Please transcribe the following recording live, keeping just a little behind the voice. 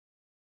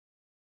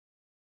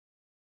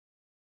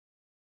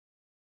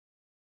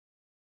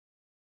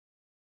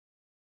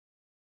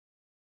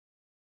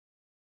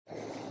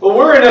Well,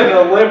 we're in an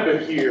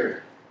Olympic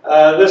year.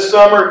 This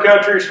summer,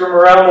 countries from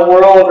around the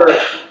world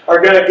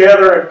are going to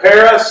gather in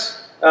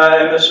Paris,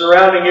 and the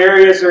surrounding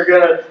areas are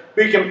going to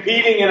be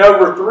competing in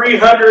over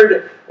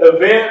 300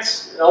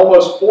 events in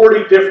almost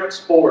 40 different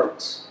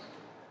sports.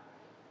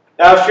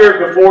 Now, I've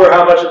shared before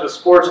how much of a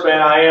sports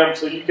fan I am,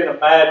 so you can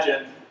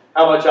imagine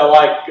how much I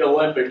like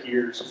Olympic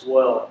years as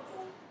well.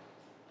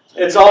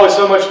 It's always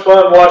so much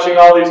fun watching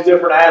all these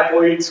different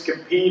athletes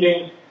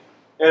competing.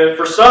 And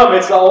for some,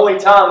 it's the only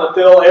time that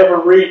they'll ever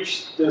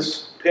reach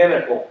this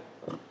pinnacle.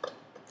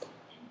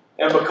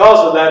 And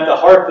because of that, the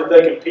heart that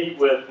they compete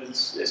with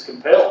is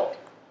compelling.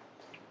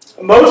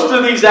 Most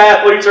of these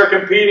athletes are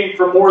competing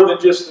for more than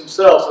just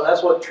themselves, and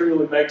that's what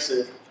truly makes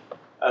it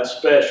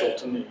special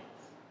to me.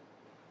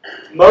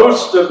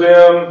 Most of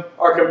them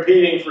are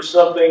competing for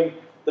something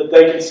that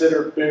they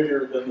consider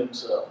bigger than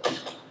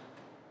themselves.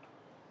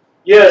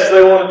 Yes,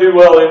 they want to do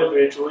well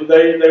individually.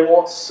 They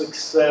want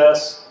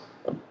success.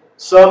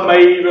 Some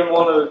may even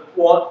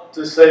want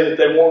to say that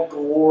they want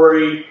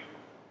glory,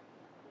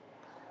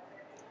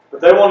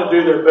 but they want to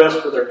do their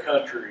best for their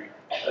country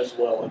as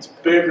well. It's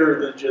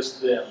bigger than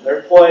just them.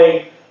 They're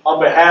playing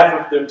on behalf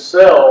of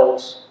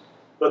themselves,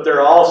 but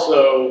they're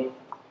also,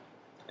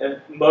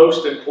 and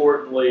most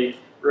importantly,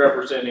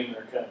 representing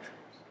their country.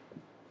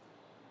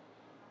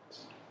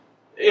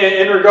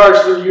 In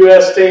regards to the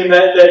U.S. team,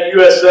 that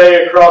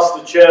USA across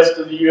the chest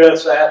of the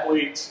U.S.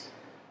 athletes,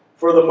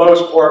 for the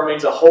most part,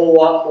 means a whole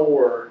lot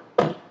more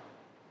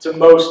to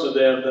most of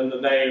them than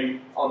the name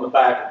on the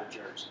back of the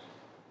jersey.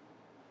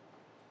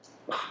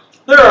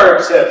 There are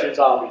exceptions,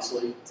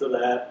 obviously, to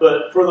that,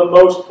 but for the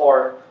most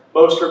part,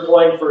 most are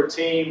playing for a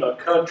team, a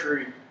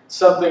country,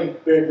 something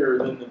bigger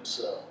than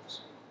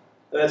themselves.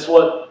 And that's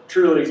what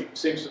truly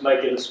seems to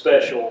make it a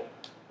special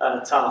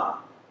time.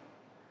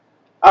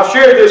 I've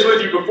shared this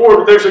with you before,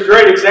 but there's a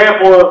great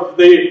example of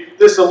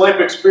this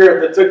Olympic spirit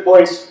that took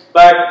place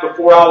back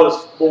before I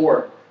was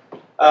born.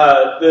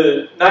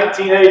 The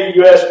 1980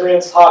 U.S.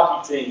 men's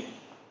hockey team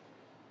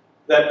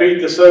that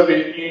beat the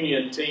Soviet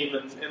Union team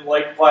in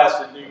Lake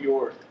Placid, New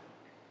York.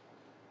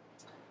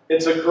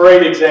 It's a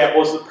great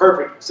example. It's the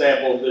perfect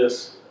example of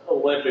this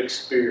Olympic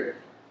spirit.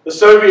 The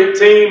Soviet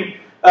team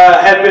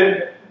had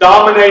been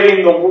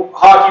dominating the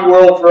hockey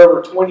world for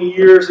over 20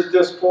 years at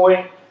this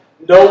point.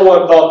 No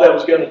one thought that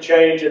was going to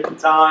change at the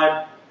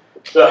time.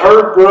 But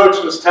Herb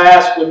Brooks was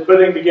tasked with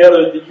putting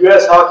together the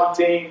U.S.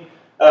 hockey team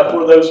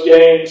for those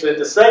games, and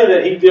to say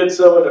that he did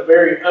so in a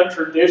very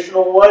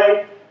untraditional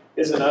way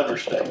is an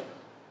understatement.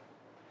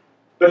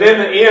 But in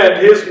the end,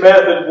 his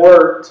method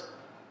worked,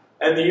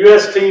 and the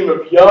U.S. team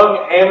of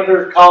young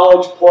amateur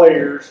college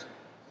players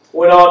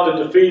went on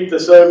to defeat the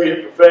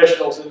Soviet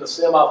professionals in the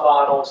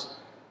semifinals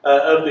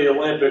of the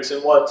Olympics in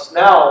what's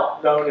now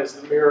known as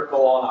the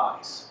Miracle on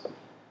Ice.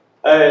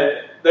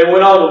 They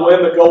went on to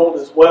win the gold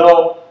as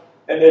well,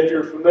 and if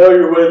you're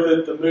familiar with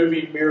it, the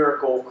movie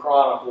Miracle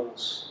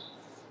chronicles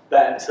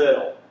that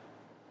tale.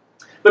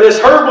 But as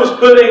Herb was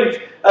putting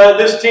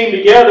this team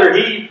together,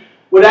 he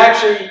would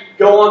actually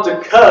go on to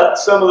cut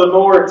some of the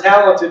more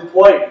talented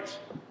players.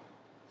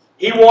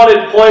 He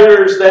wanted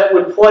players that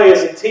would play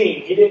as a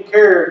team. He didn't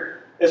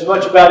care as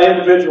much about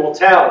individual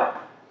talent.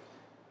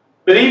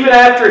 But even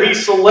after he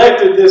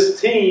selected this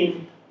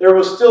team, there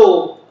was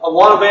still a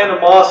lot of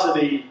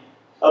animosity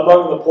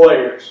among the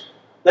players.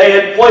 They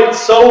had played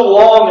so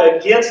long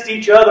against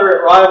each other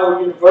at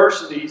rival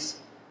universities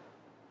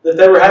that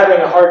they were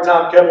having a hard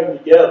time coming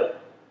together.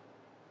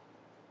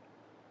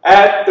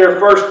 At their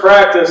first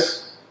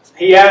practice,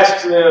 he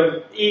asked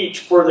them each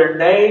for their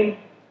name,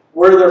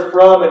 where they're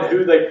from, and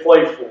who they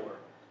play for.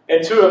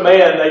 And to a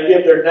man, they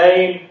give their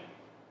name,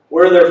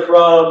 where they're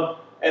from,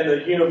 and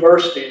the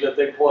university that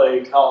they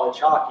play college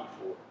hockey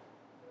for.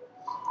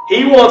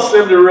 He wants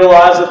them to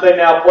realize that they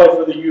now play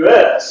for the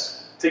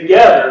U.S.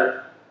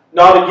 together,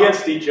 not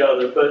against each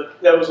other,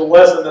 but that was a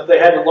lesson that they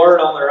had to learn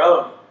on their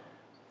own.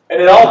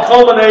 And it all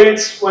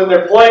culminates when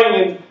they're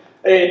playing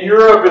in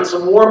Europe in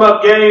some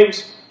warm-up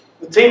games.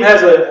 The team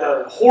has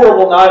a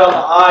horrible night on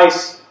the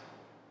ice.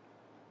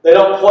 They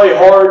don't play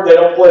hard. They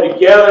don't play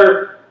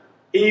together.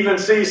 He even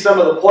sees some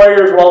of the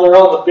players while they're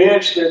on the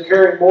bench. They're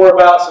caring more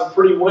about some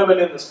pretty women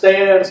in the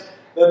stands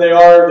than they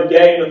are the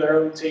game and their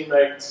own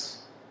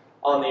teammates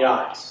on the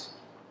ice.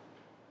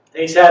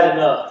 And he's had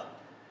enough.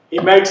 He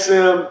makes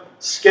them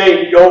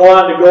skate goal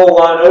line to goal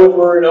line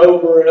over and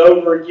over and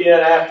over again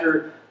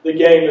after the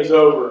game is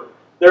over.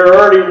 They're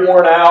already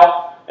worn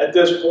out at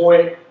this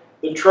point.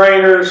 The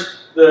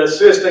trainers, the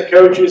assistant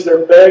coaches,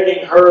 they're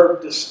begging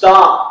Herb to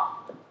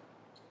stop,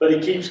 but he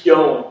keeps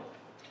going.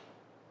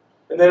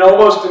 And then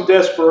almost in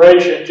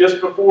desperation, just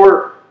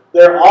before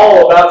they're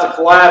all about to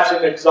collapse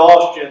in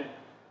exhaustion,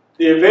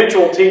 the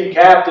eventual team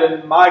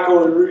captain, Michael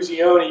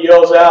Eruzione,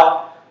 yells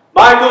out,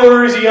 "Michael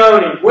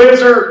Eruzione,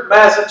 Windsor,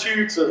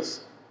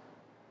 Massachusetts."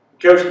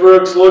 Coach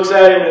Brooks looks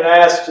at him and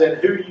asks, "And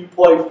who do you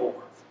play for?"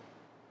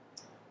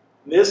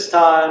 This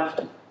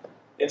time,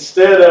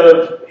 instead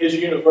of his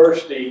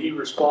university, he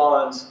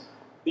responds,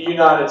 "The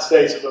United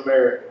States of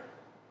America."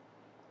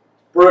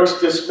 Brooks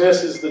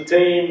dismisses the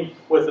team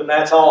with, "And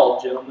that's all,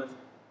 gentlemen."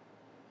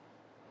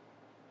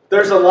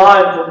 There's a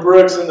line from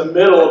Brooks in the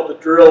middle of the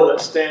drill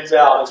that stands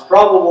out. It's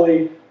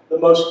probably the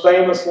most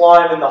famous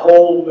line in the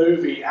whole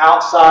movie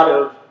outside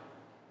of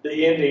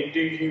the ending,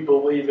 "Do you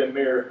believe in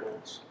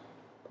miracles?"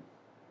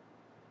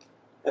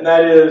 And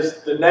that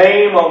is, the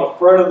name on the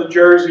front of the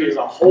jersey is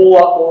a whole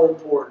lot more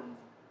important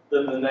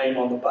than the name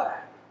on the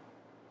back.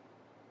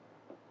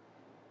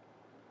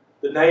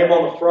 The name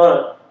on the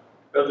front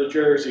of the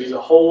jersey is a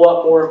whole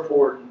lot more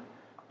important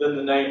than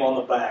the name on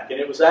the back. And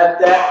it was at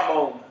that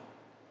moment,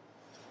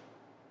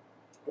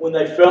 when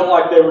they felt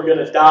like they were going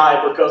to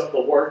die because of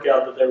the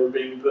workout that they were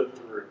being put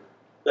through,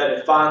 that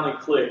it finally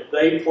clicked.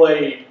 They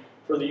played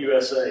for the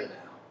USA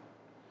now,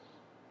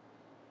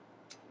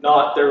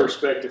 not their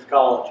respective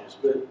colleges.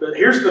 But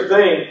here's the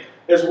thing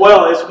as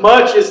well. As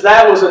much as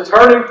that was a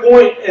turning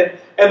point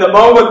and the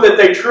moment that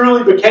they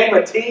truly became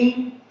a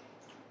team,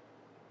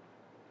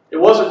 it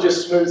wasn't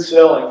just smooth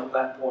sailing from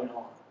that point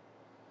on.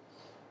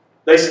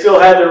 They still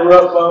had their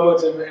rough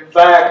moments. And in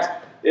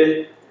fact,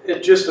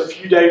 just a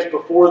few days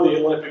before the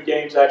Olympic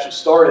Games actually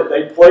started,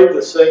 they played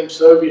the same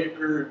Soviet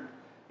group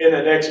in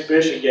an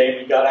exhibition game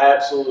and got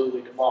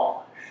absolutely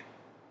demolished.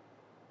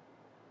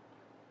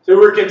 So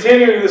we're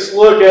continuing this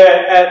look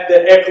at the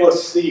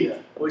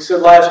Ekklesia. We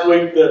said last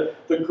week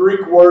the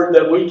Greek word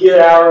that we get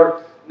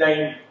our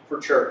name for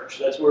church.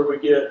 That's where we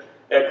get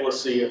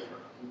Ekklesia from.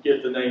 We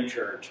get the name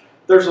church.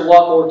 There's a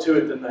lot more to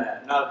it than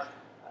that. And I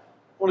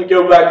want to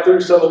go back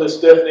through some of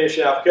this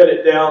definition. I've cut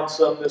it down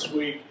some this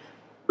week.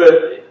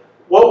 But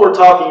what we're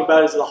talking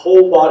about is the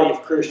whole body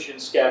of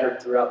Christians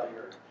scattered throughout the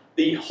earth.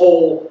 The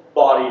whole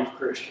body of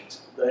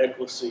Christians, the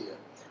Ekklesia.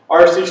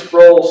 R.C.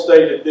 Sproul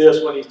stated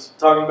this when he's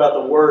talking about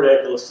the word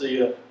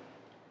Ekklesia. He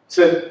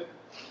said,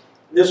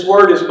 this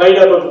word is made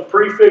up of a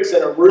prefix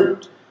and a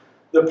root.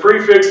 The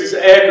prefix is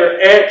ek or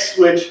ex,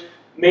 which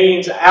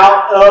means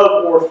out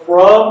of or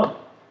from.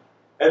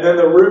 And then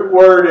the root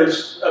word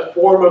is a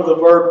form of the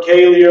verb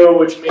kaleo,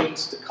 which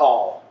means to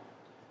call.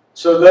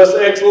 So thus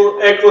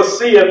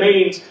Ekklesia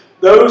means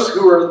those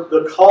who are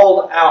the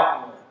called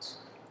out ones.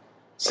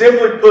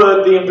 Simply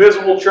put, the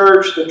invisible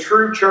church, the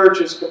true church,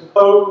 is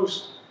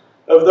composed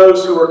of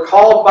those who are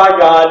called by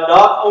God,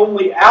 not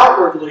only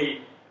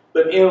outwardly,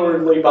 but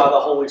inwardly by the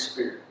Holy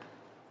Spirit.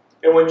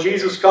 And when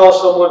Jesus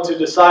calls someone to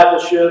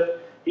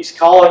discipleship, He's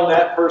calling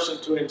that person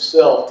to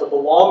Himself, to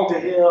belong to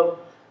Him,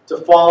 to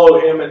follow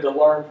Him, and to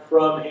learn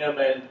from Him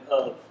and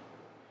of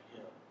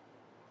Him.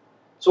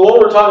 So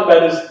what we're talking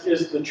about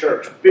is the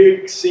church,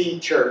 big C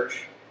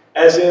church,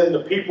 as in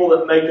the people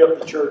that make up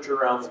the church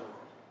around the world.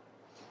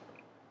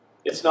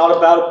 It's not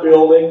about a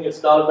building.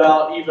 It's not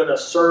about even a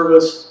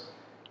service.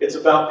 It's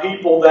about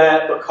people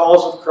that,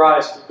 because of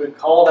Christ, have been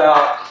called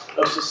out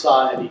of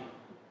society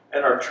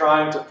and are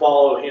trying to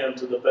follow Him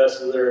to the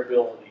best of their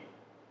ability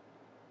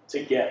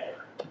together.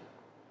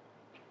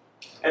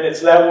 And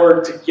it's that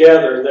word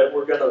together that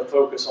we're going to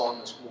focus on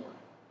this morning.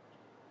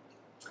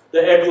 The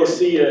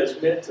Ekklesia is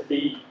meant to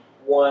be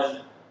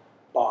one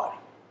body.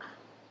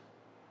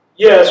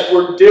 Yes,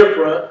 we're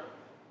different,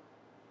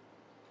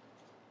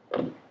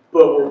 but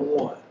we're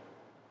one.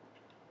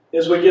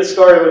 As we get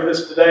started with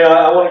this today,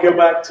 I want to go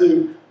back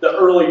to the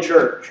early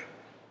church.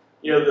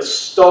 You know, the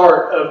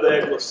start of the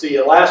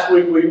Ekklesia. Last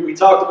week we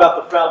talked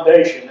about the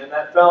foundation, and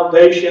that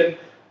foundation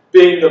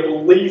being the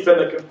belief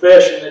and the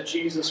confession that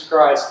Jesus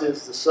Christ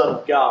is the Son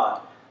of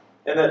God,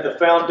 and that the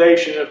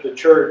foundation of the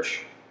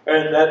church,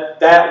 and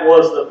that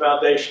was the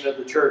foundation of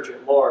the church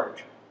at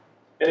large.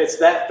 And it's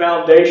that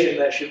foundation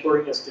that should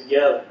bring us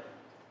together.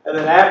 And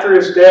then after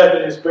His death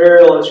and His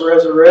burial, His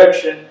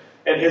resurrection,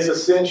 and His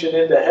ascension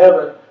into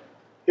heaven,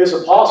 His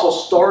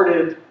apostles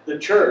started the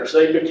church.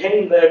 They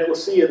became the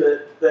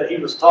Ekklesia that He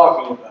was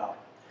talking about.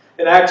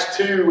 In Acts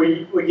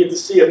 2, we get to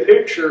see a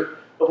picture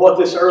of what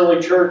this early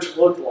church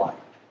looked like.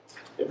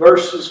 In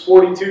verses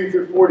 42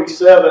 through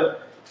 47,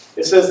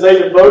 it says, they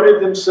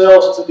devoted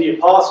themselves to the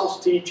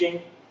apostles'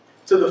 teaching,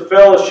 to the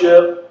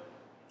fellowship,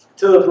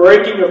 to the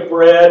breaking of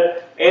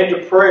bread, and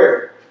to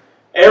prayer.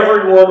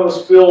 Everyone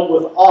was filled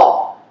with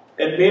awe,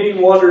 and many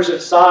wonders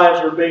and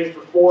signs were being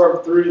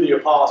performed through the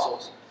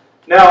apostles.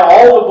 Now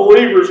all the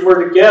believers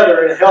were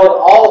together and held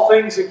all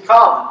things in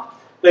common.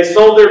 They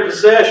sold their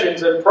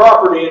possessions and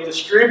property and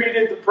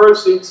distributed the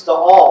proceeds to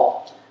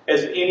all,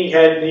 as any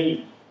had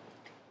need.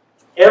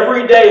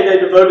 Every day they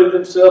devoted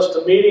themselves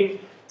to meeting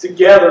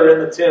together in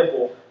the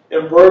temple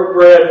and broke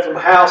bread from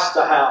house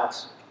to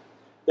house.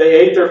 They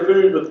ate their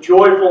food with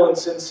joyful and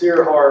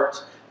sincere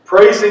hearts,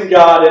 praising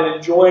God and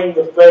enjoying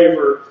the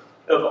favor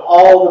of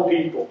all the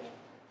people.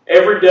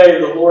 Every day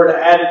the Lord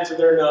added to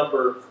their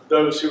number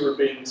those who were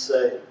being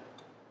saved.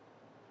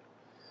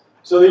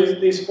 So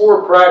these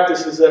four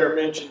practices that are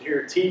mentioned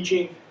here,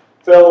 teaching,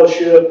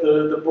 fellowship,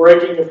 the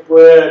breaking of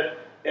bread,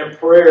 and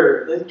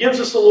prayer, it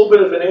gives us a little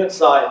bit of an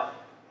insight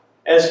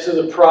as to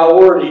the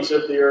priorities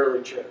of the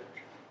early church.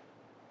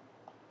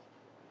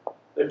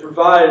 They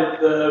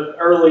provide the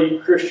early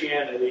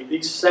Christianity.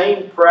 These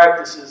same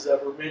practices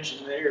that were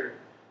mentioned there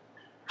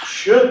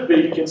should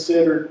be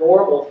considered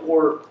normal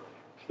for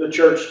the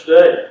church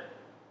today.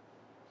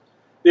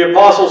 The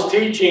apostles'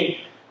 teaching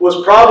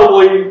was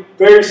probably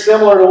very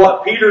similar to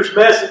what Peter's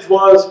message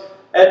was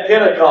at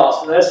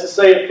Pentecost. And that's to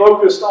say, it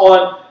focused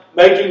on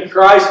making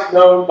Christ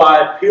known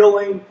by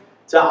appealing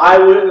to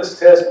eyewitness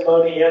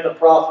testimony and the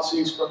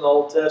prophecies from the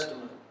Old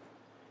Testament.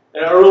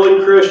 And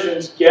early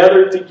Christians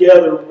gathered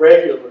together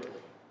regularly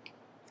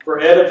for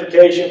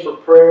edification, for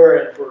prayer,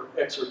 and for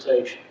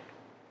exhortation.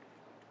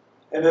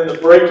 And then the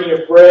breaking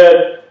of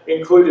bread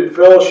included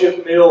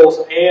fellowship meals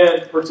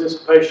and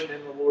participation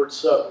in the Lord's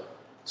Supper.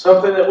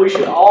 Something that we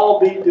should all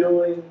be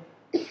doing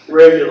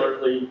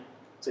regularly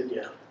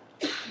together.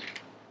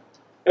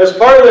 As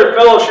part of their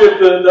fellowship,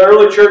 the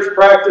early church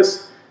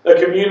practiced a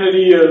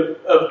community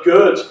of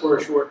goods for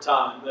a short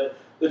time.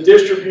 The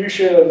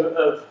distribution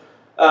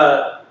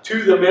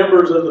to the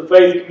members of the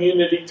faith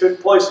community took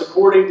place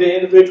according to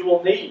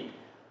individual need.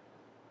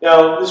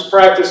 Now, this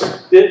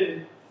practice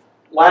didn't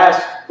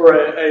last for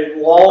a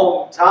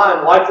long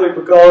time, likely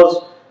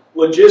because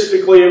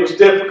logistically it was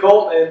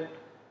difficult, and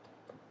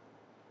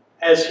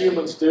as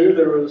humans do,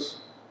 there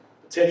was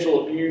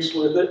potential abuse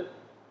with it.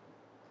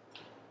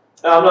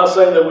 Now, I'm not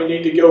saying that we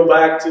need to go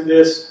back to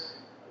this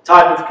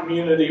type of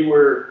community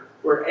where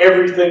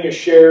everything is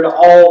shared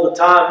all the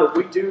time, but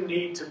we do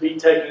need to be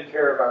taking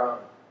care of our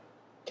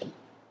own.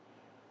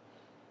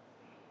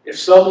 If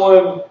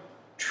someone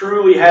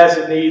truly has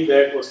a need, the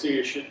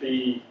Ekklesia should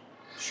be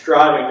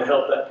striving to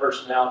help that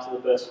person out to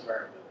the best of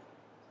our ability.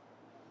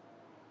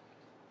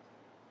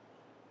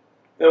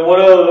 And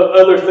one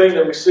other thing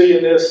that we see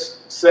in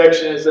this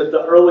section is that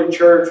the early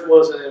church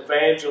was an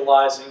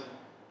evangelizing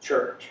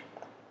church.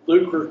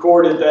 Luke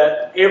recorded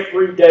that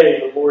every day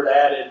the Lord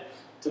added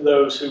to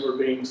those who were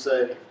being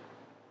saved.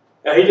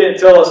 Now, he didn't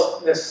tell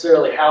us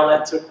necessarily how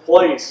that took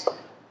place,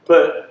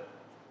 but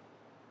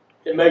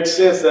it makes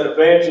sense that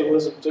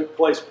evangelism took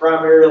place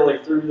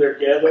primarily through their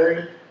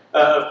gathering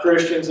of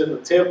Christians in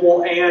the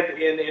temple and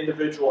in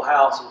individual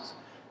houses.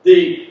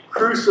 The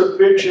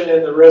crucifixion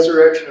and the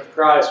resurrection of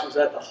Christ was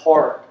at the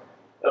heart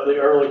of the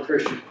early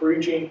Christian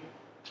preaching,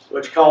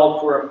 which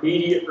called for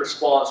immediate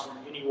response from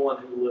anyone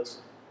who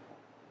listened.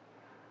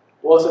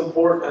 What's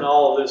important in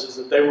all of this is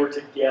that they were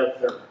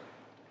together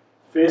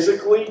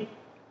physically,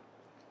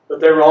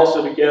 but they were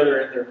also together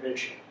in their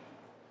mission.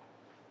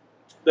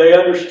 They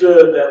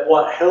understood that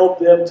what held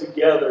them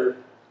together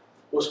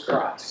was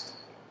Christ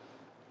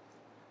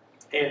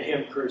and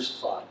Him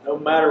crucified. No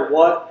matter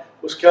what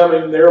was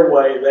coming their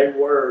way, they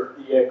were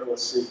the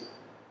Ekklesia.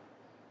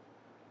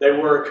 They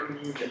were a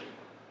community.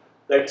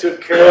 They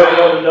took care of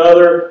one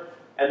another,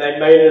 and they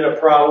made it a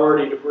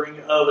priority to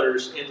bring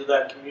others into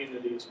that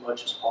community as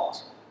much as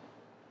possible.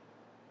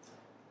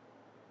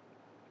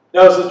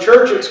 Now, as the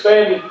church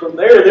expanded from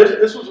there,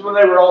 this was when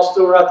they were all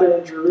still right there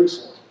in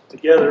Jerusalem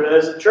together.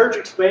 As the church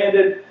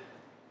expanded,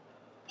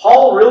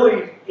 Paul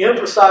really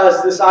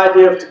emphasized this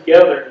idea of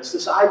togetherness,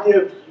 this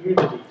idea of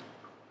unity.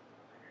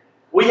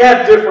 We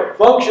have different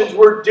functions.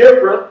 We're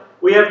different.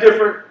 We have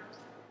different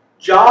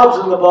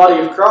jobs in the body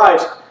of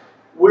Christ.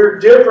 We're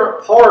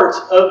different parts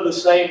of the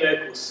same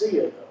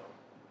Ekklesia,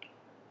 though.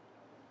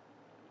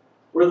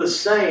 We're the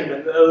same,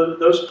 and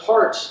those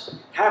parts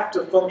have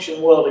to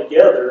function well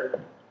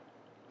together,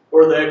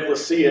 or the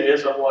Ekklesia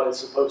isn't what it's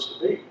supposed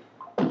to be.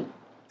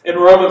 In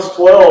Romans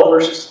 12,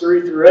 verses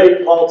 3 through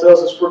 8, Paul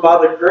tells us, "For by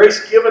the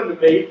grace given to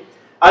me,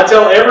 I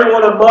tell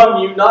everyone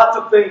among you not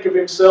to think of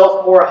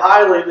himself more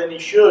highly than he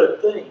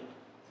should think.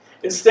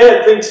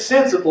 Instead, think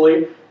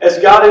sensibly, as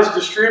God has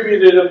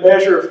distributed a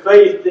measure of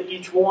faith to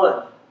each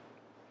one.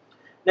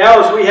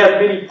 Now, as we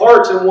have many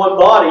parts in one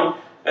body,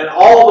 and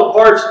all the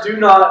parts do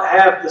not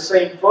have the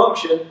same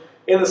function,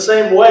 in the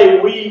same way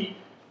we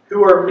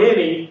who are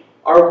many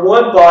are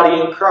one body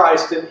in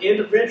Christ and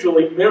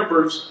individually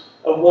members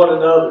of one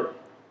another.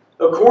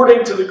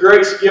 According to the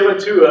grace given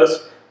to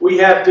us, we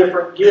have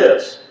different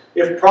gifts.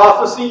 If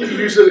prophecy,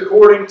 use it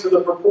according to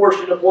the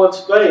proportion of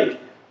one's faith.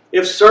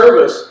 If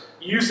service,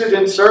 use it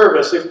in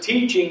service. If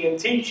teaching, in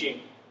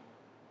teaching.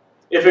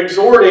 If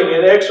exhorting,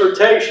 in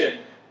exhortation.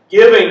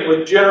 Giving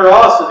with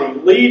generosity.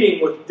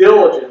 Leading with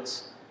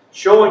diligence.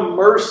 Showing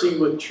mercy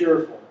with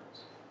cheerfulness."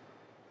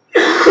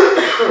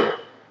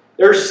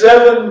 There are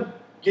 7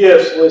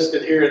 gifts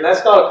listed here, and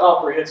that's not a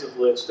comprehensive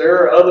list. There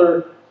are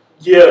other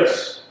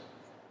gifts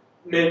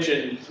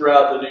mentioned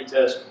throughout the New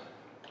Testament.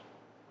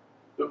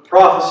 But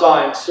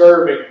prophesying,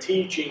 serving,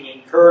 teaching,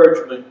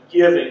 encouragement,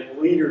 giving,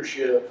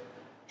 leadership,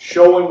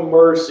 showing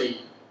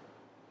mercy.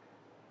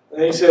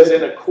 And he says,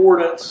 in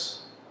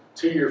accordance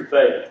to your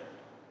faith,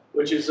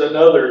 which is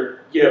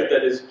another gift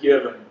that is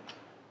given.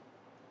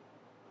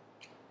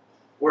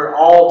 We're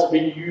all to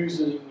be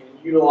using and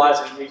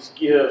utilizing these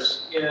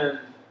gifts in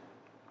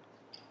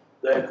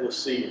the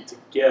Ekklesia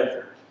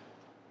together.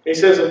 He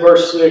says in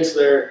verse 6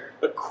 there,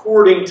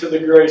 according to the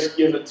grace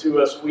given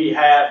to us, we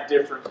have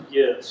different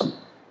gifts.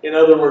 In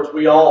other words,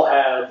 we all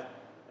have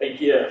a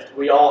gift.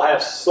 We all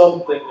have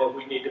something that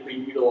we need to be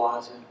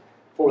utilizing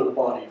for the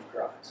body of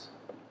Christ.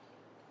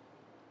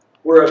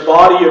 We're a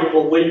body of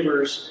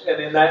believers,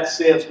 and in that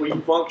sense, we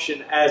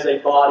function as a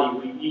body.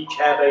 We each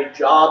have a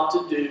job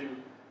to do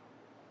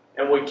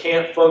And we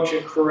can't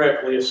function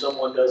correctly if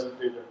someone doesn't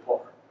do their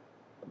part.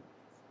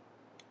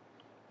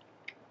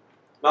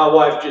 My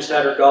wife just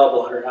had her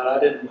gallbladder out. I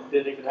didn't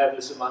even have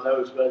this in my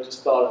notes, but I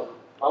just thought of it.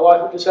 My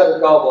wife just had her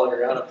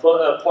gallbladder out,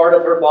 a part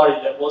of her body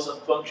that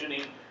wasn't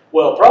functioning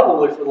well,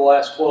 probably for the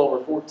last 12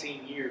 or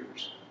 14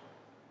 years.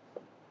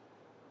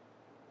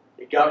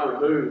 It got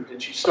removed,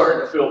 and she's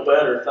starting to feel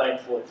better,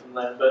 thankfully, from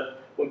that.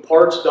 But when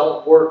parts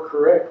don't work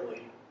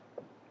correctly,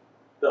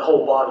 the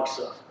whole body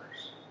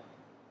suffers.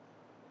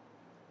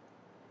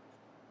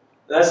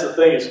 That's the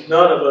thing, is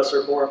none of us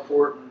are more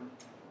important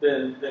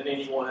than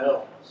anyone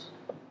else.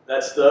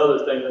 That's the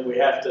other thing that we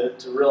have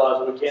to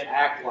realize. We can't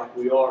act like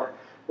we are.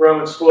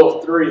 Romans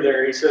 12:3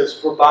 there, he says,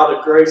 "For by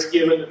the grace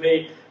given to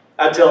me,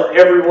 I tell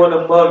everyone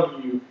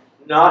among you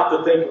not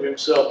to think of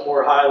himself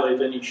more highly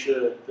than he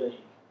should think.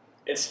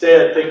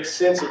 Instead, think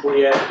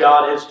sensibly as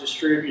God has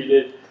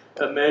distributed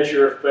a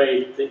measure of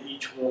faith to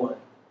each one."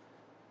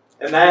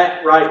 And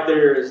that right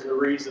there is the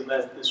reason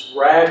that this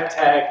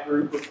ragtag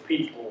group of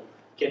people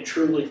can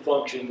truly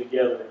function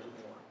together as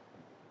one.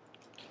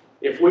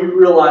 If we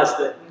realize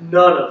that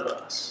none of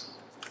us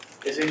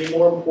is any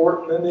more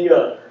important than the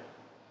other,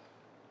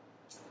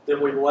 then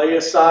we lay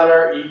aside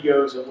our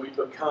egos and we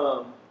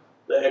become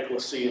the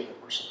Ekklesia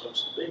that we're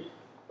supposed to be.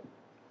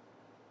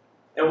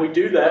 And we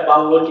do that by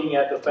looking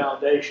at the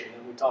foundation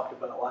that we talked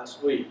about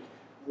last week.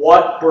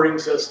 What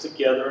brings us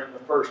together in the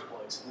first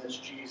place? And that's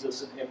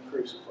Jesus and Him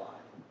crucified.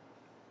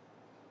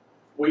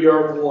 We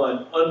are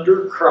one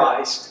under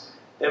Christ,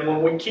 and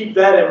when we keep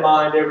that in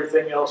mind,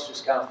 everything else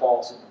just kind of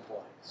falls into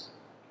place.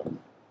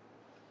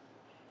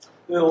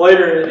 And then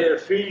later in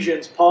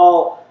Ephesians,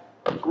 Paul,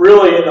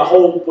 really in the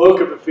whole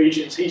book of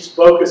Ephesians, he's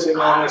focusing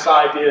on this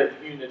idea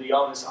of unity,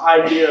 on this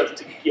idea of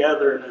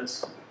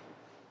togetherness.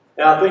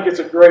 And I think it's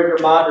a great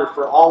reminder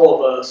for all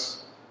of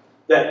us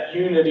that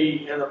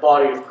unity in the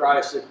body of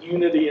Christ, that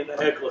unity in the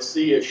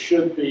Ekklesia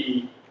should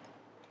be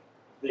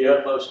the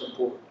utmost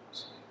importance.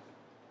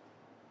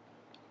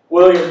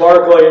 William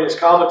Barclay, in his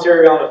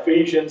commentary on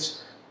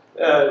Ephesians,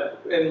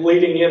 and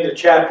leading into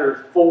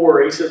chapter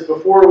 4, he says,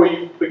 "Before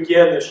we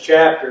begin this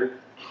chapter,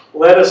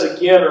 let us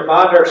again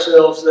remind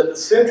ourselves that the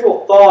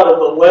central thought of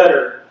the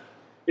letter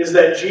is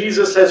that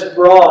Jesus has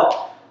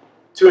brought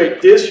to a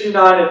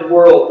disunited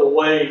world the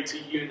way to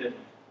unity.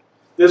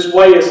 This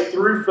way is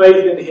through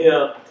faith in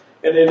Him,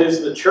 and it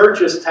is the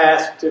church's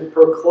task to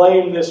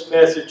proclaim this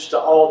message to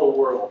all the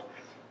world."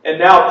 And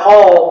now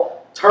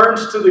Paul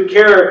turns to the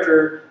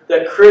character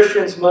that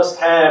Christians must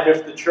have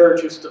if the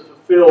church is to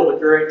fulfill the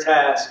great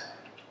task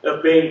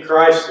of being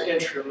Christ's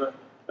instrument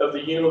of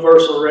the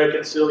universal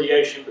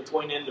reconciliation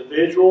between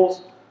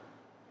individuals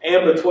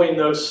and between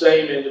those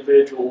same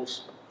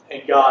individuals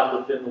and God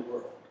within the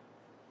world.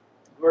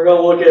 We're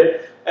going to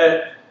look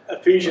at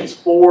Ephesians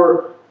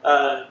 4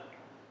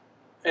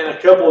 in a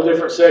couple of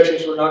different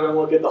sections. We're not going to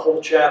look at the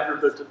whole chapter,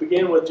 but to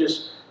begin with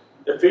just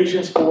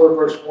Ephesians 4,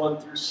 verse 1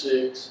 through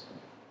 6.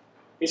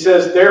 He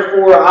says,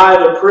 "Therefore I,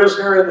 the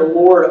prisoner in the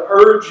Lord,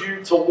 urge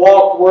you to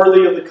walk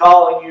worthy of the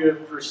calling you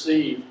have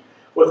received,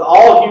 with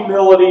all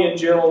humility and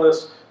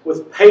gentleness,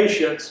 with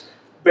patience,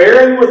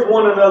 bearing with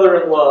one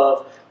another in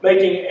love,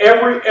 making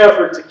every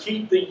effort to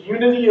keep the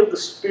unity of the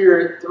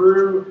Spirit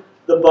through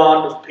the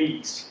bond of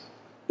peace.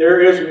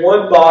 There is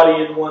one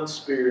body and one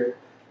Spirit,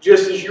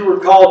 just as you were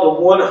called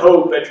to one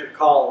hope at your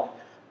calling,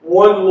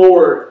 one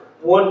Lord,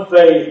 one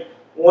faith,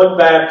 one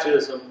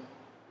baptism,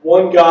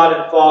 one God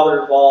and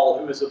Father of all,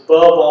 who is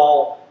above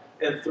all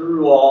and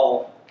through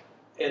all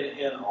and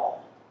in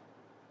all."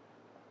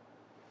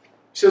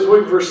 He says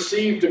we've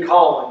received a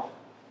calling.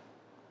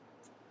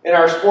 In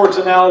our sports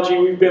analogy,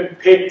 we've been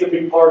picked to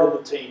be part of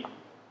the team.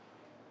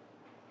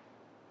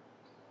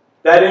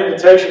 That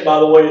invitation, by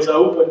the way, is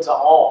open to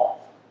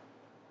all.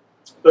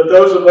 But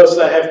those of us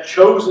that have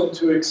chosen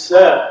to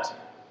accept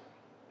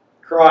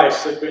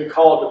Christ have been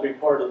called to be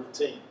part of the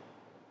team.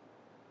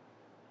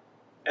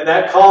 And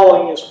that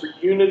calling is for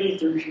unity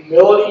through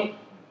humility,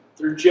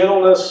 through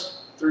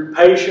gentleness, through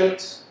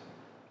patience,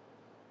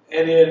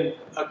 and in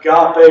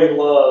agape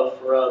love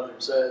for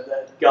others,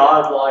 that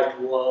God-like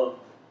love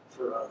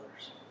for others.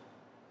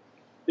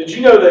 Did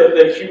you know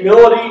that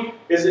humility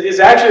is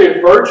actually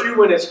a virtue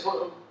when it's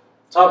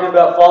talking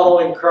about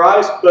following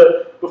Christ?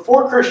 But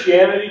before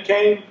Christianity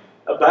came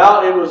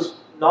about, it was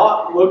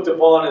not looked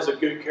upon as a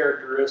good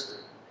characteristic.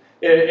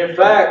 In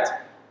fact,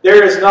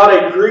 there is not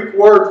a Greek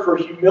word for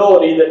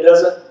humility that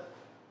doesn't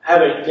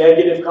have a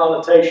negative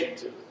connotation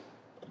to it.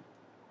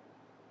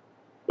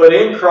 But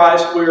in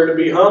Christ we are to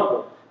be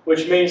humble,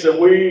 which means that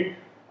we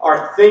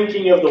are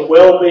thinking of the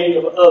well-being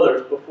of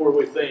others before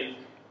we think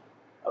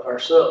of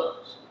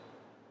ourselves.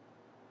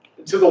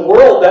 And to the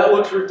world, that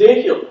looks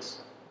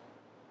ridiculous.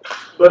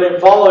 But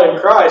in following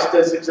Christ,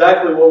 that's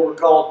exactly what we're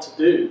called to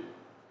do.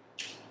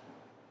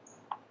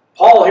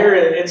 Paul here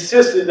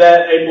insisted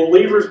that a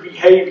believer's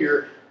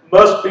behavior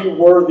must be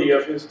worthy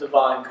of his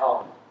divine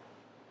calling.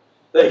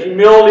 That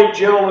humility,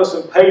 gentleness,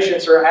 and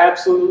patience are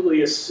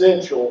absolutely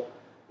essential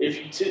if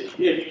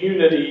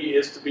unity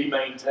is to be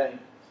maintained.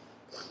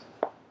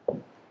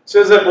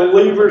 says that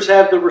believers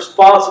have the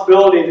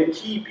responsibility to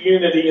keep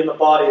unity in the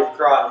body of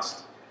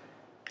Christ.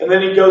 And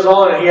then he goes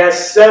on and he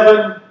has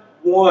 7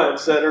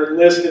 ones that are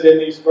listed in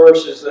these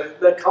verses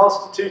that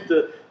constitute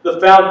the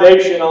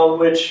foundation on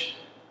which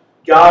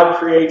God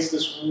creates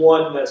this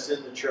oneness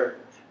in the church.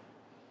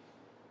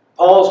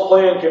 Paul's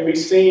plan can be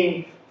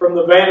seen from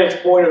the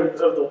vantage point of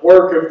the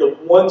work of the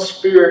one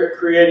Spirit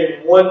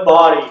creating one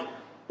body,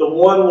 the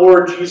one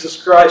Lord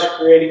Jesus Christ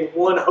creating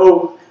one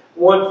hope,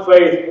 one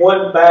faith,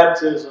 one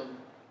baptism,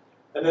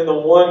 and then the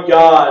one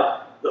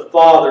God, the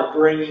Father,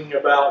 bringing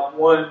about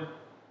one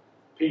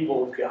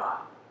people of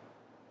God.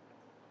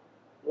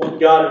 One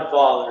God and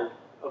Father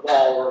of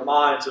all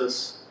reminds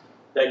us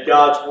that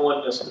God's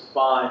oneness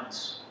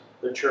defines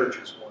the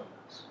church's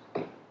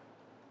oneness.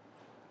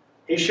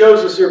 He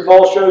shows us here,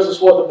 Paul shows us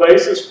what the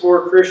basis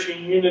for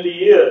Christian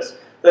unity is.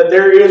 That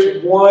there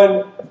is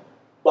one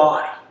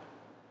body.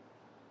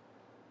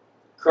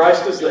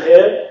 Christ is the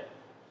head.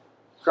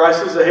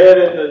 Christ is the head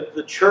and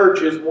the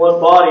church is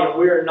one body, and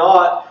we are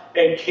not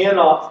and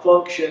cannot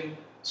function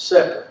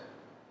separate.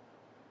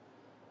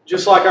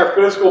 Just like our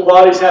physical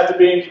bodies have to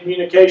be in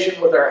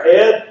communication with our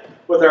head,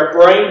 with our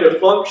brain to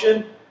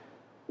function,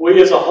 we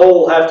as a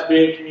whole have to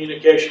be in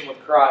communication with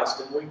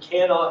Christ, and we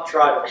cannot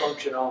try to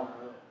function on our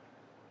own.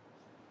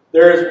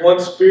 There is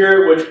one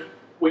Spirit which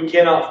we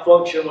cannot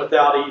function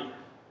without either.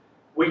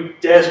 We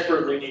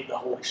desperately need the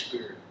Holy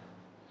Spirit,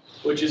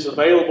 which is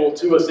available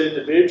to us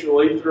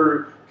individually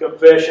through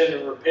confession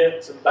and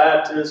repentance and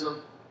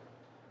baptism,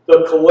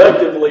 but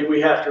collectively we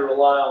have to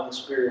rely on the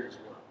Spirit as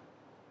well.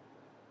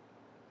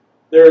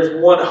 There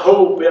is one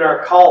hope in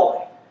our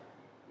calling.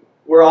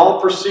 We're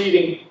all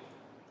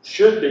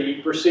should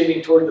be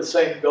proceeding toward the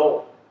same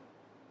goal.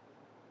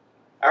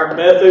 Our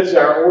methods,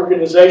 our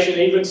organization,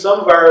 even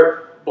some of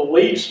our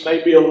beliefs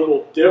may be a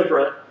little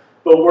different,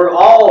 but we're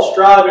all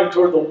striving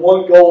toward the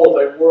one goal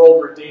of a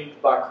world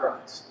redeemed by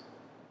Christ.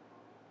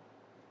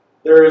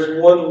 There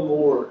is one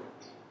Lord.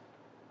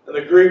 And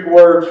the Greek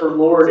word for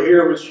Lord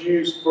here was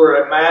used for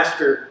a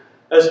master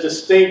as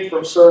distinct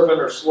from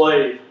servant or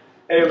slave.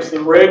 And it was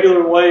the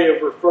regular way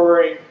of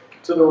referring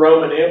to the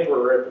Roman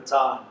emperor at the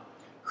time.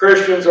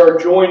 Christians are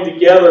joined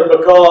together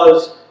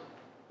because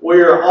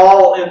we are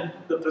all in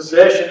the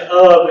possession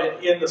of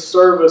and in the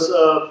service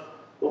of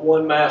the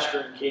one Master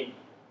and King.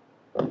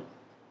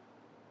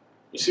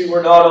 You see,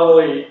 we not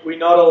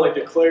only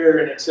declare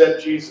and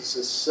accept Jesus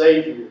as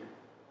Savior,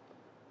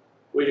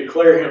 we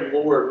declare Him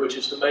Lord, which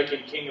is to make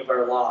Him King of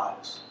our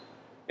lives.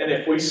 And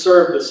if we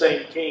serve the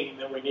same King,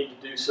 then we need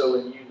to do so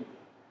in unity.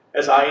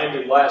 As I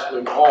ended last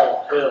week,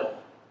 all hail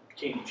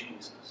King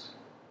Jesus.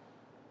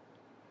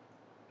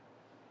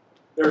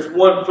 There's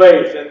one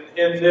faith, and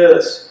in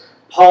this,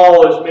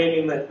 Paul is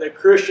meaning that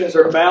Christians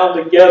are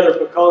bound together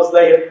because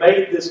they have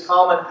made this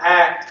common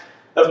act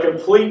of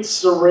complete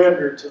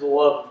surrender to the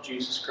love of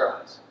Jesus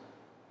Christ.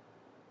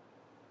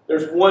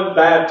 There's one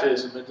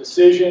baptism, a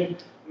decision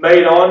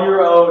made on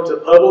your own to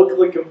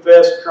publicly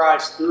confess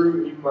Christ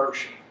through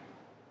immersion.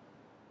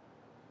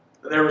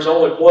 And there was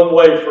only one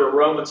way for a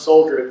Roman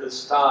soldier at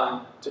this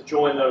time to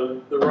join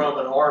the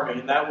Roman army,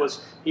 and that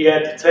was he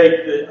had to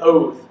take the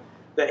oath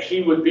that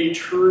he would be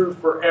true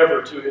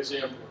forever to his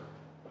emperor.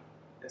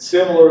 And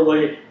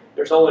similarly,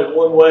 there's only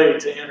one way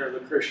to enter the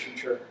Christian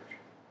church.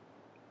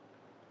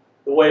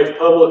 The way of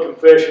public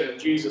confession of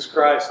Jesus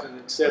Christ and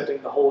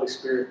accepting the Holy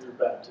Spirit through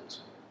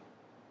baptism.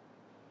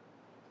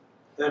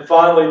 And then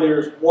finally,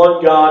 there's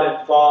one God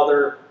and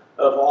Father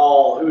of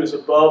all, who is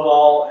above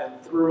all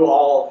and through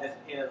all and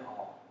in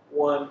all.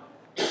 One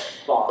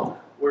Father.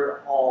 We're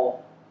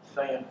all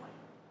family.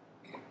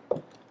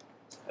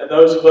 And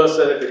those of us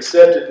that have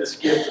accepted this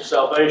gift of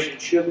salvation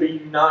should be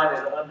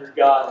united under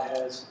God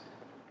as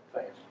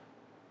family.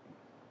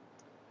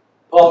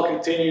 Paul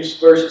continues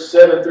verses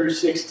 7 through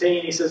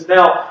 16. He says,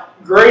 "Now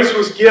grace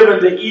was given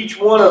to each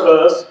one of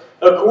us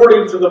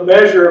according to the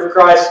measure of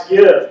Christ's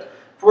gift.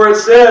 For it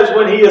says,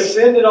 when He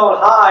ascended on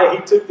high,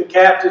 He took the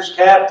captives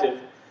captive.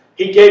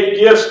 He gave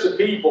gifts to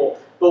people.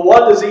 But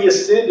what does He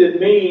ascended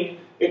mean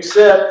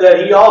except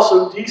that He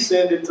also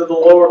descended to the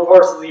lower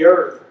parts of the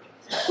earth?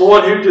 The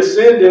one who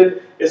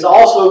descended is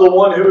also the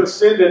one who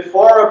ascended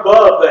far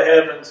above the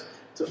heavens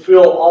to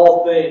fill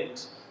all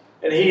things.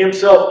 And He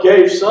Himself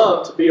gave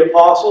some to be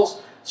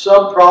apostles,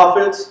 some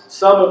prophets,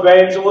 some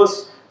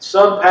evangelists,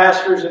 some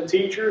pastors and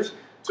teachers,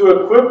 to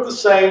equip the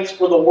saints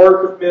for the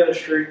work of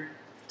ministry,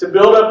 to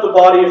build up the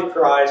body of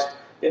Christ,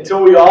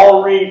 until we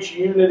all reach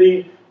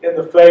unity in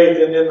the faith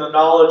and in the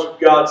knowledge of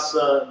God's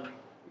Son,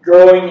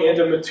 growing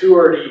into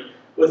maturity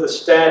with a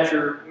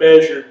stature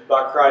measured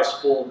by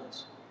Christ's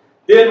fullness.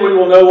 Then we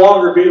will no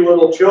longer be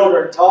little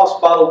children,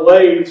 tossed by the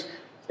waves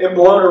and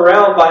blown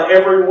around by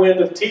every wind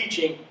of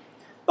teaching,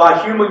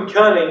 by human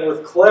cunning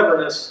with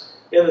cleverness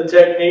in the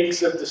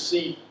techniques of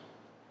deceit.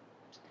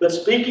 But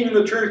speaking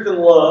the truth in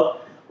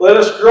love, let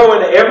us grow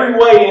in every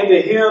way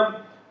into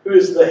Him who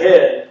is the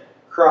head,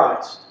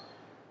 Christ.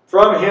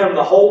 From Him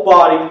the whole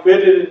body,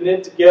 fitted and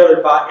knit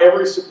together by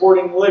every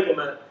supporting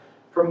ligament,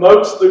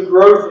 promotes the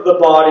growth of the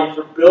body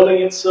for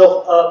building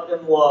itself up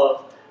in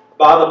love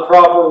by the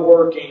proper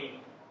working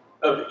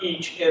of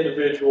each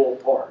individual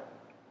part.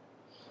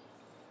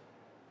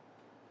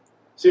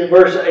 See, in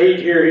verse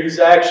 8 here, he's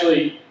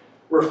actually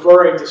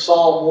referring to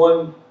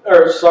Psalm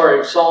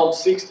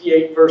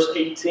 68, verse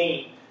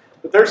 18.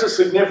 But there's a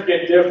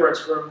significant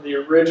difference from the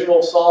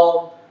original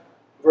Psalm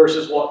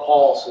versus what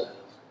Paul says.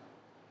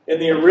 In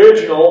the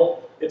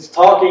original, it's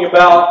talking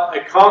about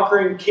a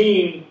conquering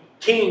king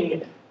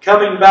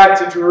coming back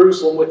to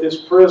Jerusalem with his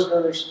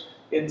prisoners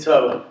in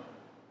tow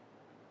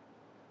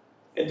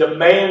and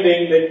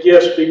demanding that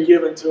gifts be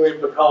given to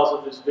him because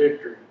of his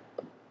victory.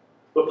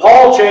 But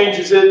Paul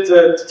changes it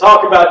to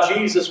talk about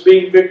Jesus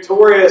being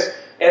victorious,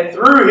 and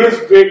through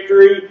his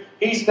victory,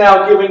 he's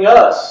now giving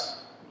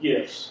us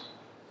gifts.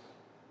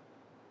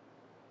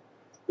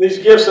 These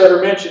gifts that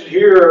are mentioned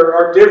here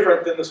are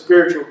different than the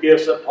spiritual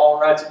gifts that Paul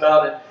writes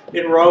about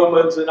in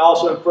Romans and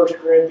also in 1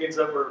 Corinthians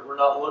that we're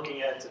not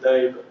looking at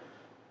today. But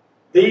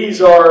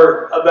these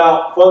are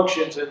about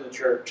functions in the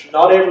church.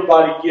 Not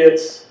everybody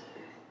gets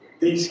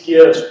these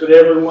gifts, but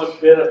everyone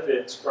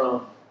benefits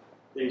from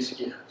these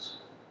gifts.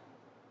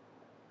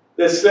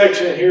 This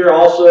section here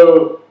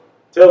also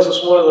tells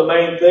us one of the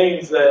main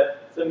things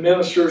that the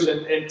ministers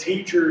and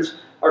teachers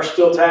are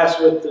still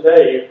tasked with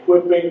today,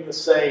 equipping the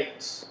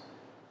saints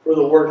for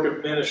the work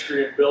of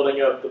ministry and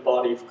building up the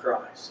body of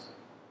Christ.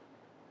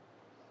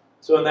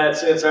 So in that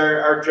sense,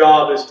 our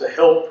job is to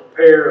help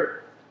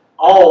prepare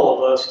all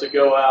of us to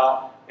go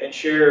out and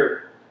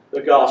share the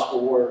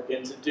gospel work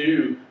and to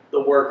do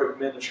the work of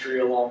ministry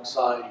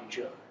alongside each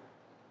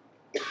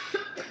other.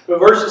 But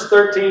verses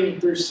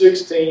 13 through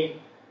 16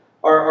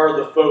 are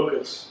the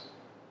focus.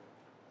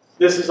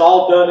 This is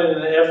all done in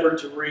an effort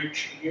to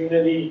reach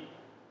unity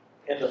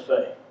in the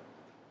faith.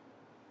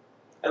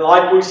 And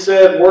like we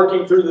said,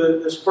 working through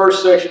this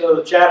first section of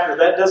the chapter,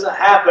 that doesn't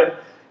happen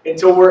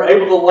until we're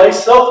able to lay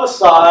self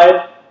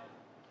aside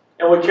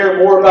and we care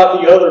more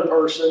about the other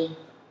person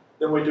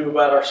than we do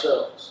about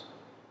ourselves.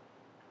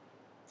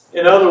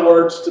 In other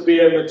words, to be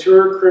a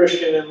mature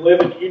Christian and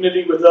live in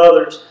unity with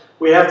others,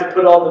 we have to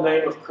put on the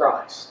name of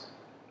Christ.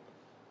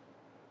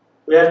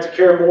 We have to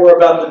care more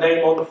about the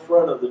name on the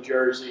front of the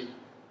jersey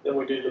than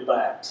we do the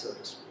back, so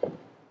to speak.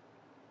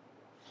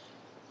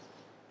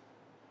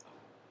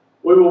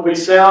 We will be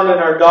sound in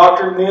our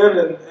doctrine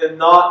then and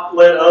not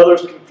let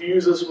others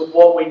confuse us with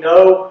what we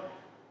know.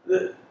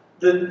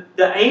 The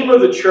aim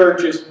of the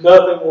church is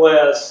nothing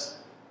less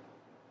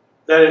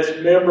that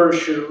its members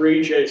should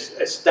reach a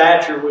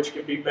stature which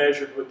can be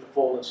measured with the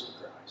fullness of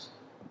Christ.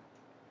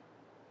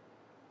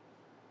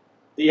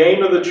 The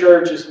aim of the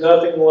church is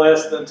nothing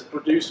less than to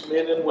produce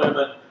men and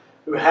women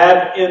who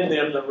have in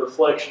them the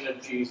reflection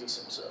of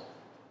Jesus himself.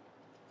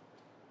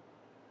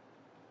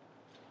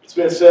 It's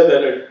been said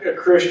that a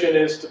Christian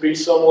is to be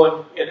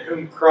someone in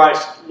whom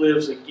Christ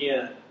lives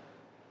again.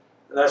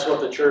 And that's what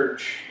the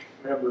church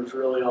members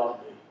really ought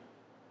to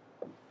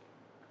be.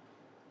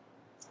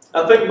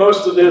 I think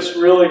most of this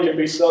really can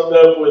be summed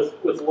up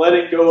with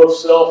letting go of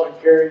self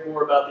and caring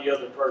more about the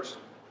other person.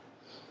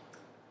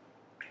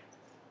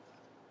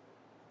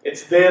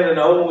 It's then and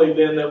only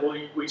then that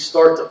we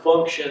start to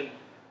function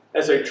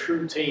as a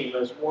true team,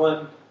 as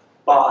one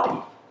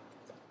body.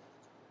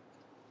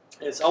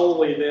 It's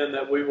only then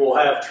that we will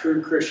have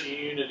true Christian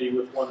unity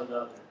with one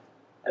another.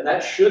 And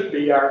that should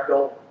be our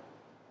goal.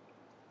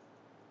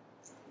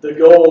 The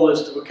goal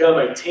is to become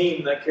a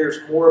team that cares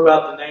more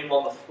about the name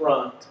on the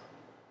front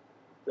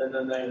than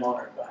the name on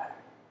our back.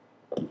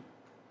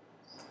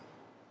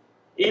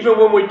 Even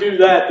when we do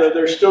that, though,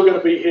 there's still going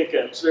to be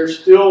hiccups. There's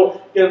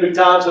still going to be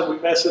times that we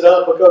mess it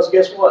up because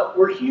guess what?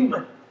 We're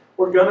human.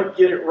 We're going to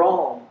get it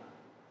wrong.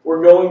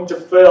 We're going to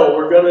fail.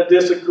 We're going to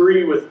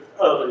disagree with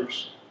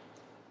others.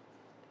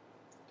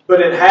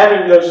 But in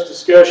having those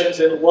discussions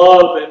in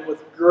love and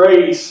with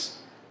grace,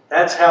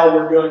 that's how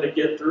we're going to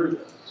get through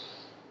those.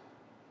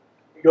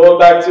 Going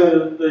back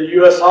to the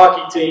U.S.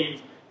 hockey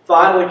team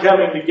finally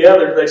coming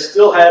together, they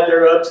still had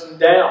their ups and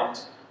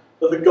downs.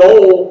 But the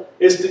goal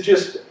is to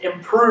just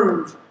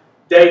improve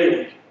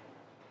daily.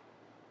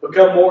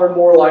 Become more and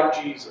more like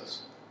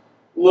Jesus.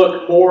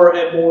 Look more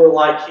and more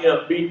like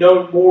Him. Be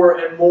known more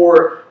and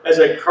more as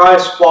a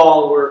Christ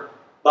follower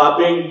by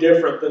being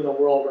different than the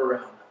world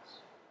around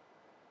us.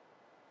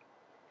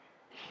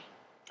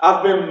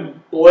 I've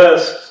been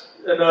blessed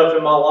enough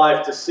in my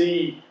life to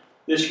see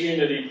this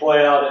unity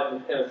play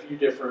out in a few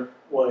different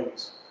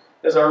ways.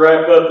 As I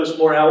wrap up this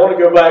morning, I want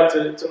to go back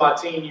to my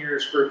teen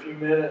years for a few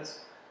minutes.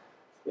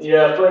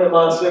 Yeah, a friend of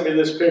mine sent me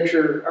this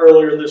picture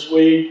earlier this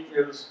week.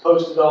 It was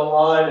posted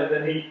online, and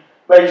then he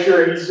made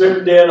sure he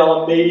zoomed in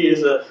on me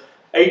as a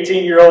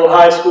 18-year-old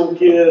high school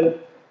kid.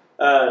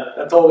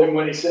 I told him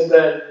when he sent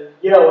that,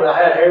 yeah, when I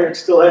had hair, it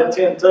still had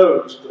 10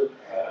 toes. But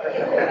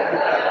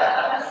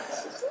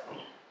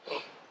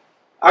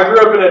I grew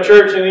up in a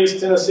church in East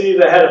Tennessee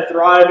that had a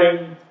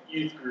thriving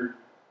youth group.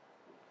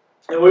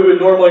 And we would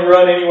normally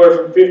run anywhere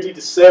from 50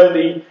 to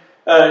 70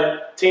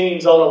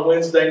 teens on a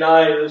Wednesday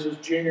night. This was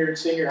junior and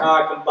senior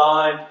high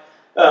combined.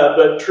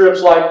 But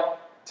trips like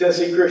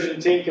Tennessee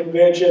Christian Teen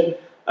Convention,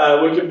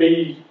 we could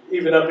be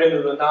even up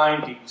into the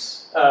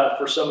 90s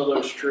for some of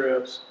those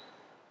trips.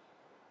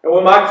 And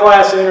when my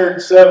class entered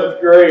 7th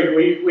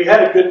grade, we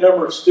had a good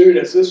number of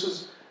students. This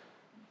was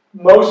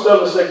most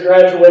of us that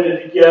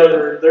graduated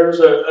together. There's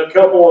a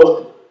couple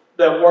of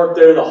that weren't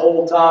there the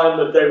whole time,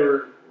 but they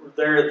were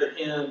there at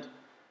the end.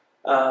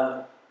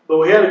 But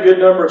we had a good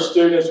number of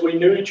students. We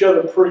knew each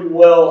other pretty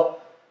well.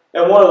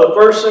 And one of the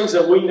first things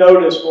that we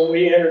noticed when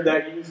we entered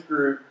that youth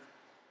group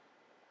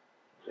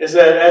is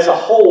that as a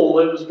whole,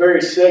 it was very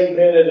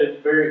segmented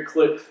and very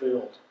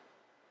clique-filled.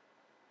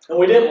 And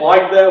we didn't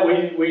like that.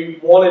 We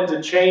wanted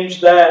to change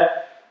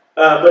that,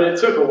 but it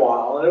took a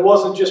while. And it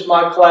wasn't just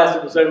my class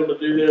that was able to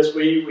do this.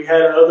 We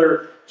had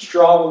other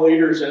strong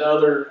leaders in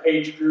other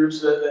age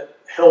groups that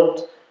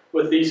helped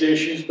with these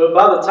issues. But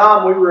by the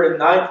time we were in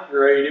 9th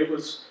grade, it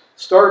was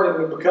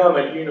starting to become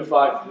a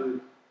unified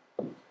group.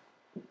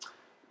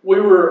 We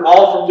were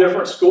all from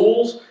different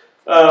schools.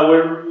 We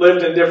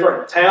lived in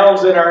different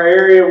towns in our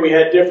area. We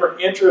had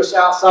different interests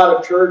outside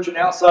of church and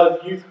outside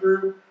of youth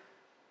group.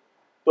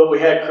 But we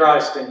had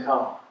Christ in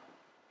common.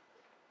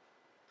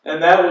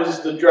 And that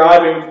was the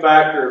driving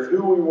factor of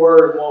who we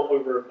were and what we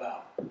were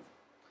about.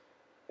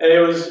 And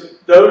it was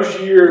those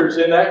years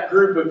in that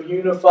group of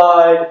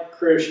unified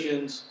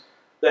Christians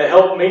that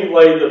helped me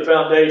lay the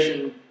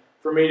foundation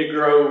for me to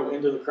grow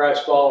into the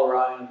Christ follower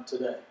I am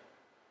today.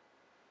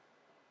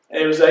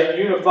 And it was that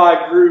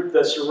unified group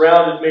that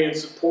surrounded me and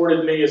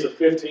supported me as a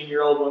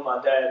 15-year-old when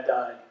my dad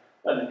died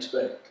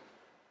unexpectedly.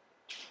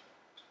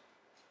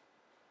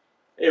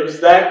 It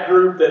was that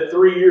group that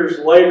 3 years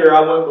later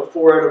I went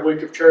before at a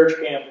week of church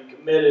camp and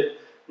committed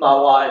my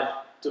life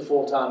to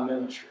full-time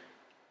ministry.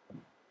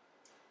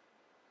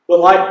 But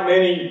like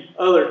many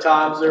other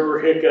times, there were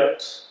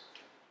hiccups.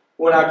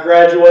 When I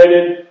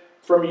graduated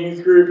from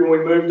youth group and we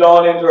moved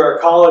on into our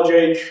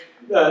college-age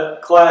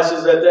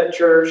classes at that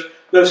church,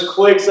 those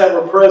cliques that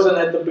were present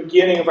at the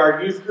beginning of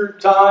our youth group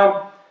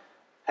time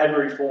had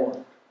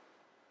reformed.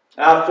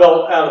 I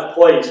felt out of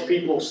place.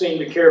 People seemed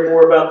to care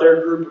more about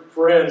their group of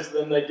friends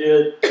than they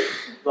did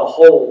the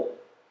whole.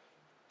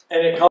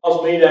 And it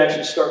caused me to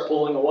actually start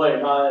pulling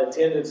away. My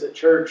attendance at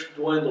church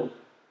dwindled.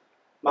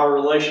 My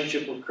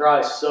relationship with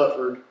Christ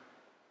suffered.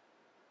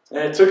 And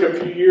it took a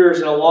few years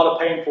and a lot of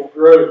painful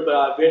growth, but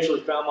I eventually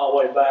found my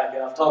way back.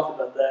 And I've talked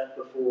about that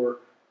before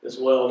as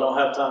well. Don't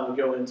have time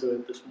to go into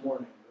it this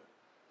morning.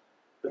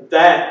 But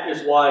that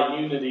is why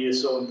unity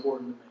is so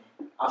important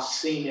to me. I've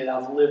seen it.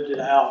 I've lived it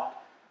out.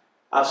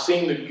 I've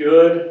seen the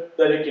good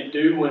that it can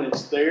do when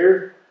it's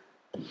there,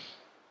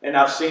 and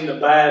I've seen the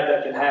bad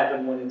that can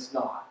happen when it's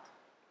not.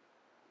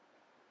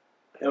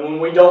 And when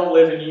we don't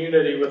live in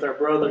unity with our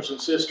brothers and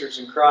sisters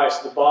in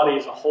Christ, the body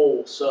as a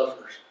whole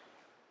suffers.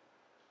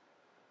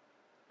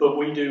 But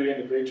we do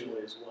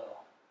individually as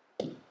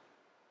well.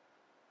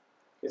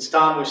 It's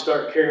time we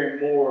start caring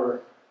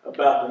more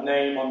about the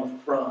name on the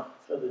front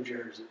of the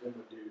jersey than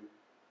we do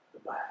the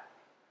back.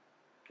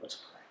 Let's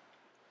pray.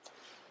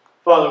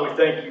 Father, we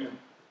thank you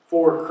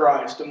for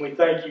Christ, and we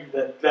thank you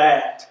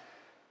that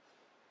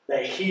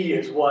He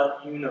is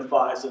what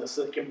unifies us,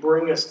 that can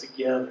bring us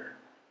together.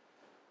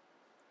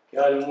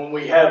 God, and when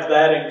we have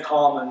that in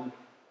common,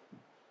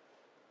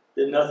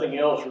 then nothing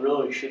else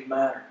really should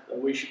matter,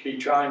 that we should be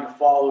trying to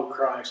follow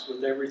Christ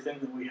with everything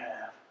that we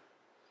have.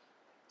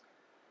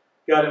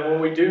 God, and when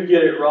we do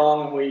get it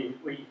wrong and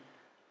we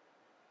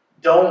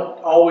don't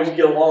always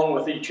get along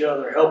with each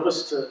other, help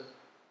us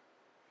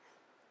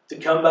to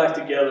come back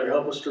together,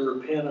 help us to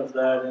repent of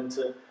that and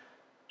to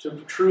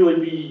truly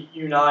be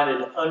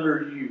united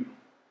under you,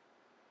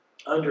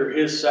 under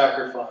His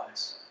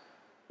sacrifice.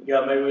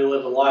 God, may we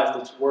live a life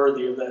that's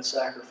worthy of that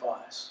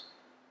sacrifice,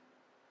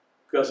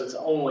 because it's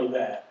only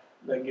that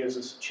gives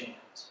us a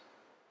chance.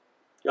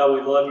 God,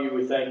 we love you.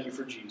 We thank you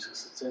for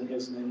Jesus. It's in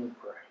His name we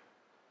pray.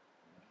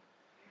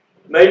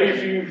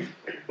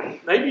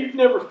 Maybe you've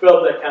never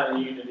felt that kind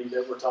of unity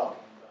that we're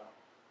talking about,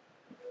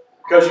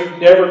 because you've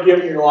never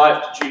given your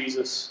life to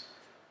Jesus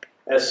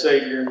as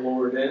Savior and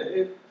Lord.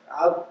 And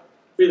I'll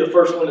be the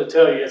first one to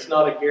tell you, it's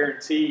not a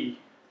guarantee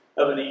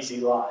of an easy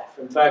life.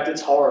 In fact,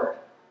 it's hard.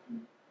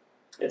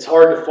 It's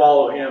hard to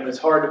follow Him. It's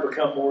hard to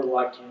become more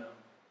like Him.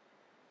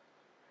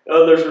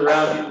 Others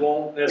around you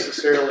won't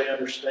necessarily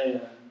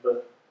understand,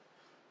 but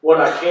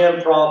what I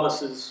can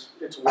promise is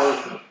it's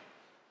worth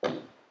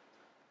it.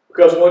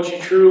 Because once you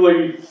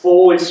truly,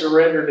 fully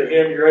surrender to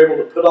Him, you're able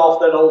to put off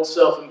that old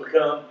self and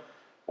become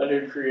a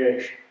new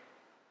creation.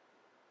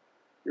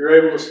 You're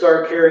able to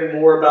start caring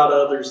more about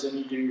others than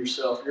you do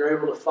yourself. You're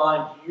able to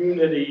find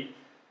unity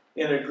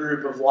in a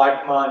group of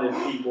like-minded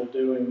people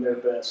doing their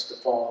best to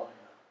follow Him.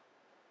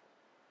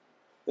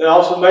 And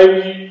also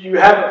maybe you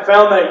haven't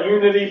found that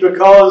unity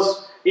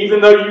because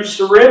even though you've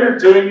surrendered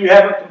to Him, you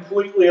haven't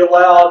completely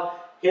allowed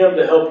Him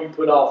to help you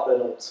put off that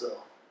old self.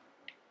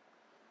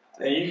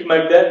 And you can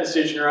make that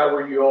decision right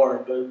where you are,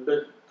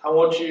 but I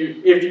want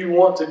you, if you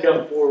want to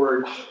come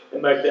forward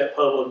and make that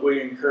public,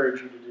 we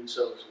encourage you to do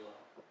so as well.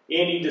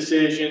 Any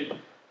decision,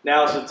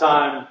 now's the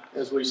time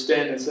as we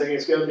stand and sing.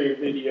 It's going to be a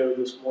video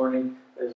this morning.